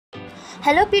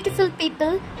Hello beautiful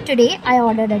people, today I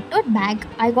ordered a tote bag.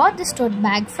 I got this tote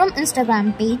bag from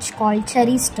Instagram page called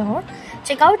Cherie Store.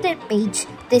 Check out their page.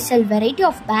 They sell variety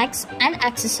of bags and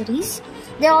accessories.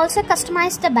 They also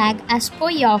customize the bag as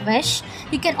per your wish.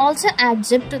 You can also add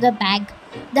zip to the bag.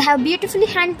 They have beautifully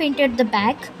hand painted the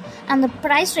bag and the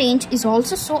price range is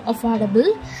also so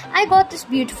affordable. I got this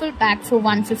beautiful bag for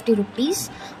 150 rupees.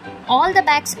 All the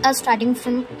bags are starting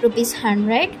from rupees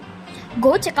 100.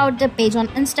 Go check out their page on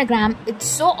Instagram. It's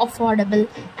so affordable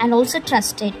and also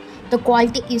trusted. The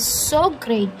quality is so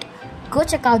great. Go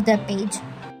check out their page.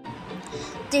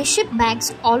 They ship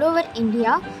bags all over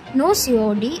India. No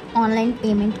COD, online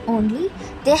payment only.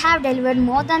 They have delivered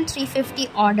more than 350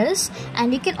 orders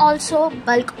and you can also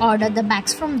bulk order the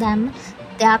bags from them.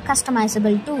 They are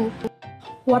customizable too.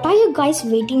 What are you guys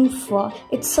waiting for?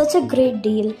 It's such a great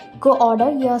deal. Go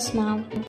order yours now.